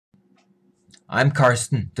I'm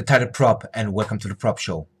Carsten, the title prop, and welcome to the Prop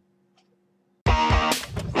Show.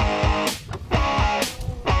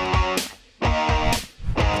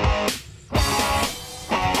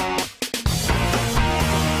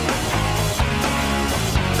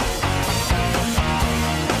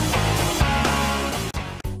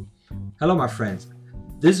 Hello my friends.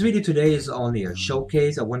 This video today is only a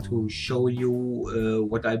showcase. I want to show you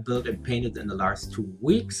what I built and painted in the last 2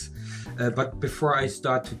 weeks. But before I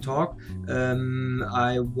start to talk,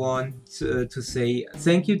 I want to say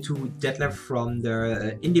thank you to Detlef from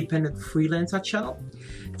the Independent Freelancer channel.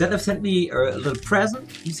 Detlef sent me a little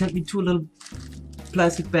present. He sent me 2 little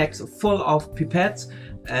plastic bags full of pipettes,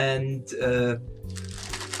 and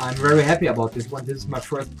I'm very happy about this one. This is my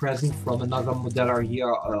first present from another modeller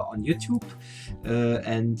here on YouTube.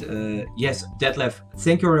 Yes, Detlef,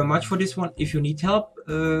 thank you very much for this one. If you need help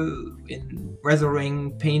in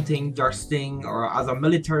weathering, painting, dusting, or other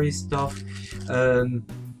military stuff,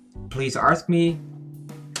 please ask me.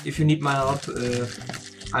 If you need my help,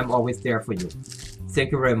 I'm always there for you.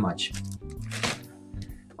 Thank you very much.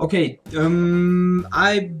 Okay,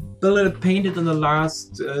 I built and painted in the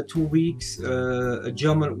last 2 weeks a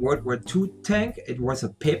German World War II tank. It was a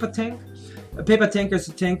paper tank. A paper tank is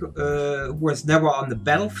a tank who was never on the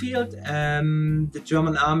battlefield. The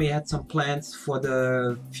German army had some plans for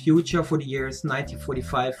the future, for the years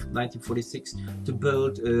 1945, 1946, to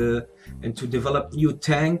build and to develop new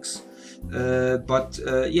tanks.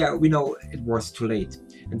 Yeah, we know it was too late.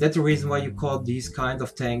 And that's the reason why you call these kinds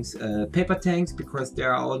of tanks paper tanks, because they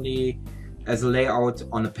are only as a layout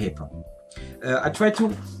on a paper. I tried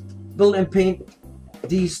to build and paint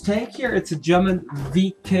this tank here. It's a German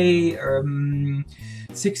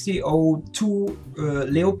VK1602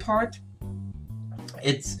 Leopard.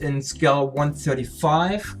 It's in scale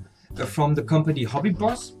 135 from the company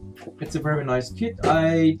HobbyBoss. It's a very nice kit.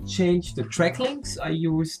 I changed the track links. I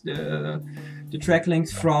used the track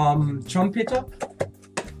links from Trumpeter.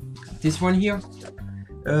 This one here.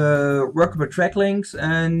 Workable track links,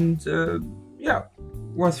 and yeah,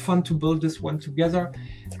 was fun to build this one together.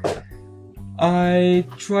 I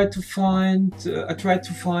tried to find a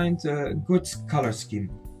good color scheme,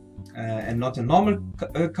 and not a normal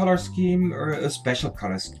color scheme or a special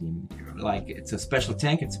color scheme. Like, it's a special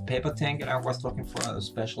tank, it's a paper tank, and I was looking for a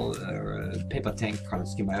special paper tank color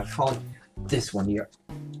scheme. I found this one here.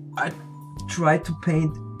 I tried to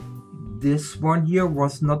paint this one here.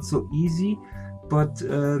 Was not so easy, but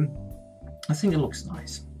I think it looks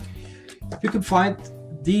nice. You can find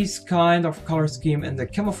these kind of color scheme in the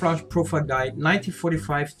Camouflage Profile Guide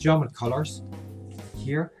 1945 German colors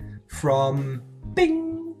here from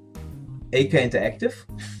Bing! AK Interactive.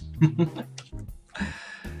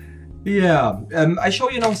 Yeah, I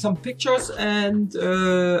show you now some pictures, and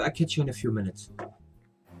I catch you in a few minutes.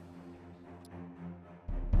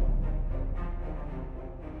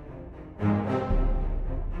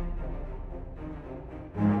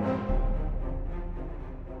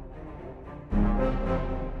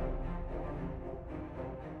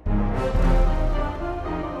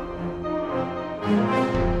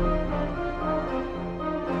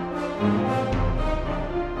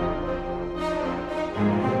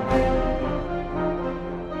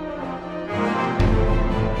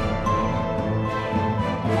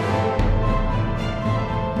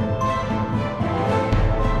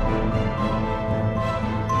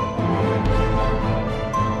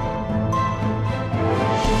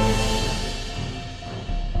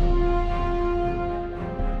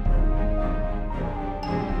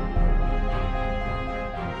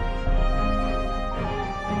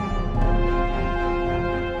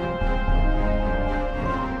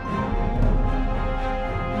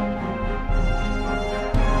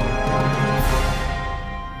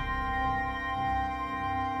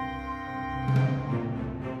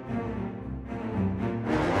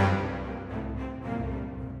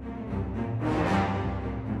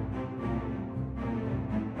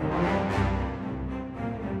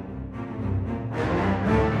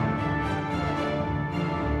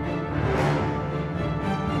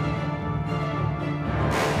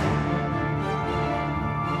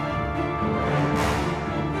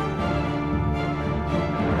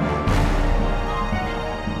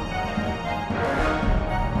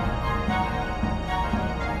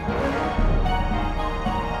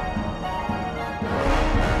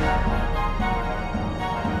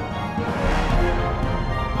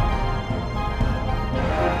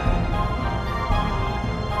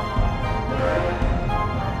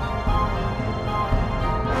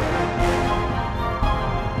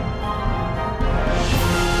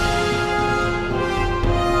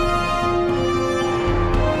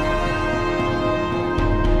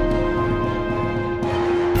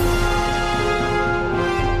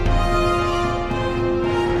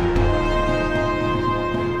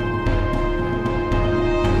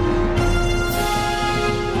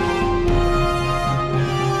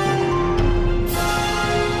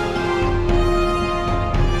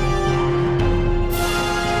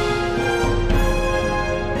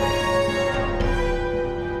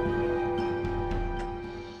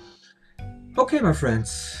 Okay, my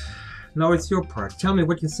friends, now it's your part. Tell me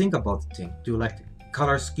what you think about the thing. Do you like the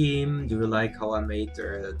color scheme? Do you like how I made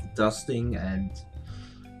the dusting and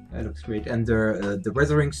that looks great, and the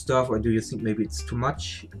weathering stuff, or do you think maybe it's too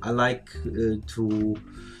much? I like to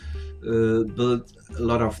build a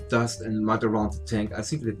lot of dust and mud around the tank. I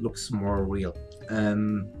think it looks more real.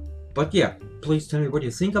 But yeah, please tell me what you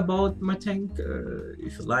think about my tank,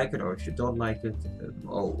 if you like it or if you don't like it,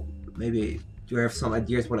 or maybe do you have some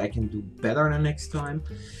ideas what I can do better the next time.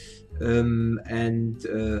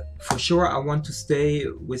 For sure I want to stay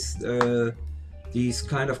with these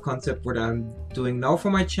kind of concept what I'm doing now for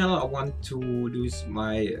my channel. I want to do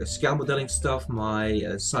my scale modeling stuff, my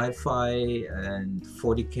sci-fi and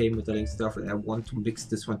 40K modeling stuff, and I want to mix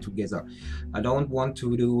this one together. I don't want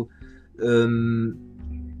to do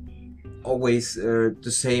always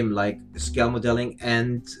the same, like scale modeling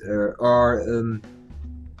and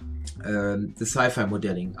the sci-fi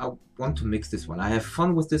modeling. I want to mix this one. I have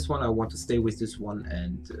fun with this one. I want to stay with this one,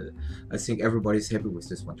 and I think everybody's happy with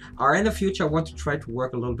this one. In the future I want to try to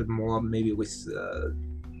work a little bit more maybe with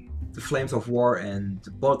the Flames of War and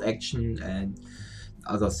bolt action and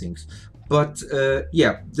other things, but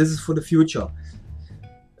yeah, this is for the future.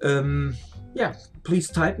 Yeah, please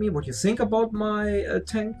type me what you think about my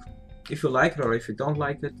tank, if you like it or if you don't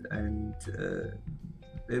like it, and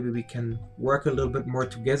maybe we can work a little bit more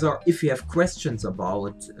together. If you have questions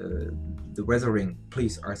about the weathering,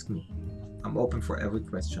 please ask me. I'm open for every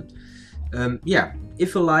question. Yeah,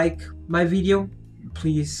 if you like my video,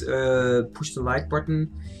 please push the like button.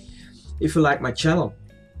 If you like my channel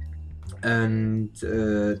and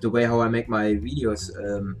the way how I make my videos,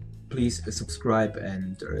 please subscribe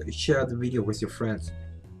and share the video with your friends.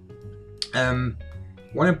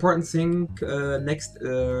 One important thing, next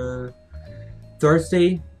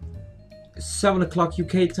Thursday, 7 o'clock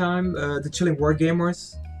UK time, the Chilling War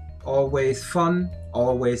Gamers. Always fun,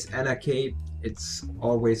 always NRK. It's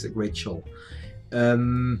always a great show.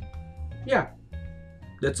 Yeah,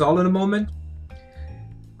 that's all in the moment.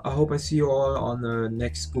 I hope I see you all on the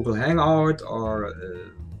next Google Hangout or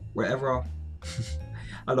wherever.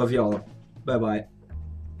 I love you all. Bye bye.